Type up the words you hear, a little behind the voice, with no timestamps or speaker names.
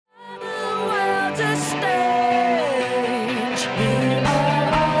world's a stage. We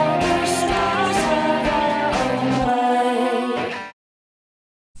are all the stars of our own play.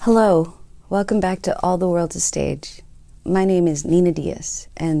 Hello, welcome back to All the World's a Stage. My name is NinaDZ,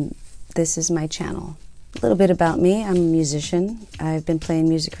 and this is my channel. A little bit about me: I'm a musician. I've been playing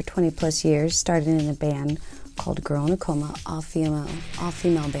music for 20 plus years, started in a band called Girl in a Coma,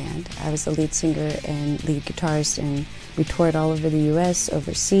 all-female band. I was the lead singer and lead guitarist, and we toured all over the US,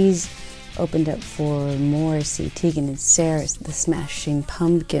 overseas, opened up for Morrissey, Tegan and Sara, the Smashing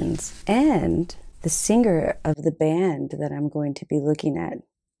Pumpkins, and the singer of the band that I'm going to be looking at,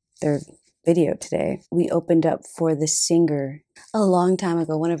 their video today. We opened up for the singer a long time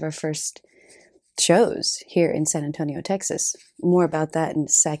ago, one of our first shows here in San Antonio, Texas. More about that in a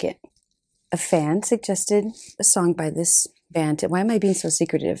second. A fan suggested a song by this band. Why am I being so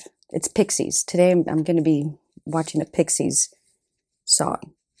secretive? It's Pixies. Today I'm going to be watching a Pixies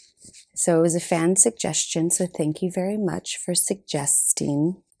song. So it was a fan suggestion, so thank you very much for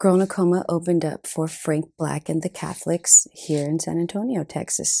suggesting. Girl in a Coma opened up for Frank Black and the Catholics here in San Antonio,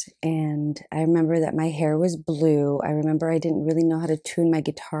 Texas. And I remember that my hair was blue. I remember I didn't really know how to tune my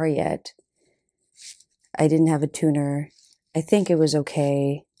guitar yet. I didn't have a tuner. I think it was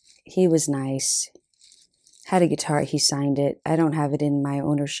okay. He was nice. Had a guitar, he signed it. I don't have it in my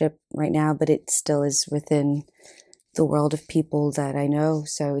ownership right now, but it still is within the world of people that I know,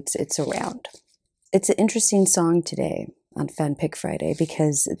 so it's around. It's an interesting song today on Fan Pick Friday,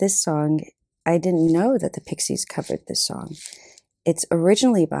 because this song, I didn't know that the Pixies covered this song. It's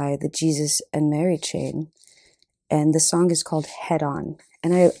originally by the Jesus and Mary Chain, and the song is called Head On.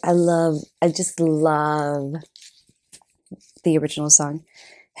 And I just love the original song,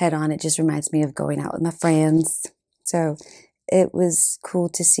 Head On. It just reminds me of going out with my friends. So it was cool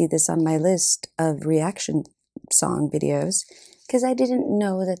to see this on my list of reaction song videos, because I didn't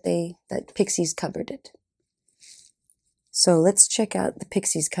know that Pixies covered it. So let's check out the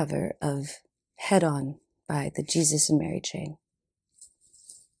Pixies cover of Head On by the Jesus and Mary Chain.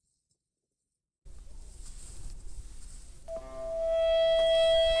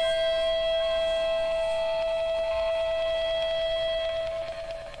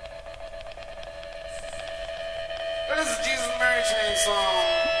 This is Jesus and Mary Chain song.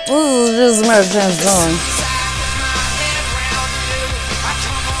 Ooh, Jesus and Mary Chain song.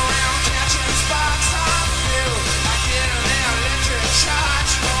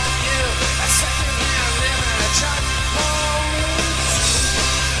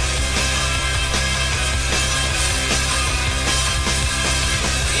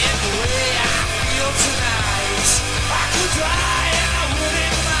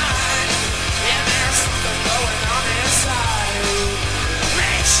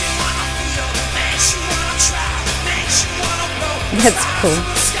 That's cool.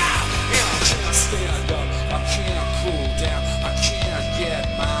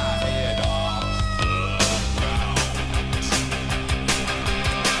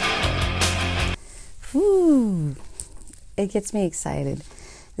 Ooh, it gets me excited.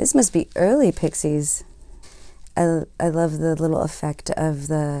 This must be early Pixies. I love the little effect of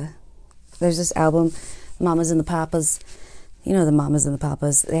there's this album, Mamas and the Papas. You know the Mamas and the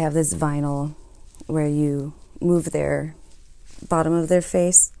Papas. They have this vinyl where you move their bottom of their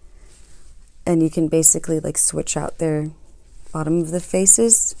face, and you can basically like switch out their bottom of the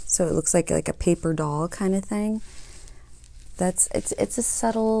faces, so it looks like a paper doll kind of thing. It's a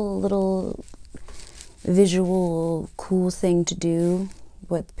subtle little visual cool thing to do,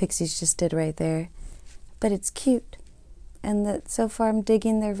 what the Pixies just did right there, but it's cute, and that so far I'm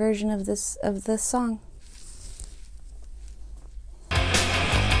digging their version of this song.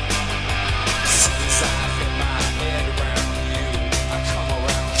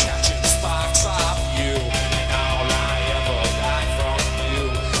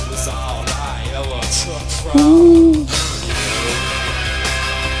 Ooh.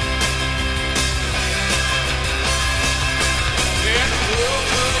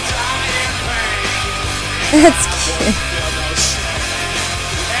 That's cute.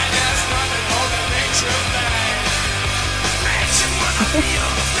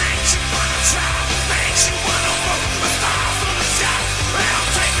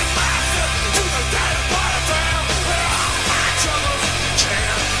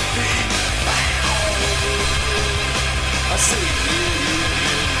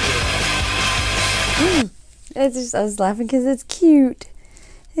 I was laughing because it's cute.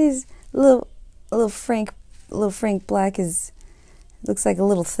 His little Frank Black looks like a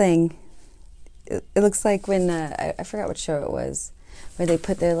little thing. It looks like when I forgot what show it was, where they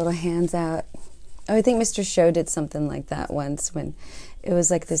put their little hands out. Oh, I think Mr. Show did something like that once, when it was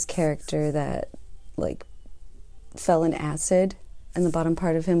like this character that like fell in acid, and the bottom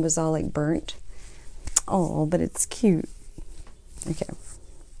part of him was all like burnt. Oh, but it's cute. Okay.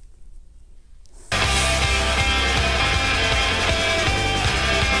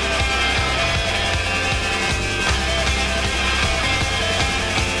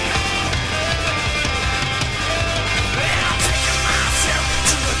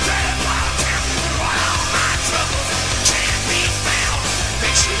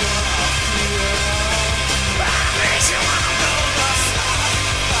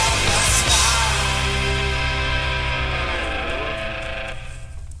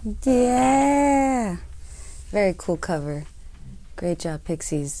 Yeah, very cool cover. Great job,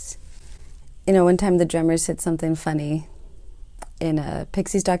 Pixies. You know, one time the drummer said something funny in a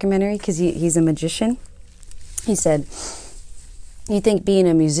Pixies documentary, because he's a magician. He said, "You think being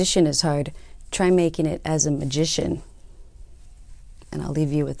a musician is hard? Try making it as a magician." And I'll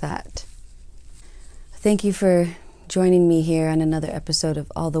leave you with that. Thank you for joining me here on another episode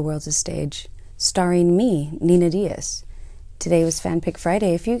of All the World's a Stage, starring me, NinaDZ. Today was Fan Pick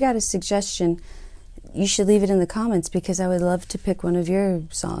Friday. If you got a suggestion, you should leave it in the comments, because I would love to pick one of your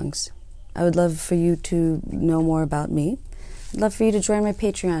songs. I would love for you to know more about me. I'd love for you to join my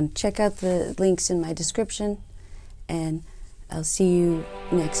Patreon. Check out the links in my description, and I'll see you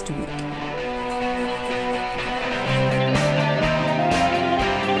next week.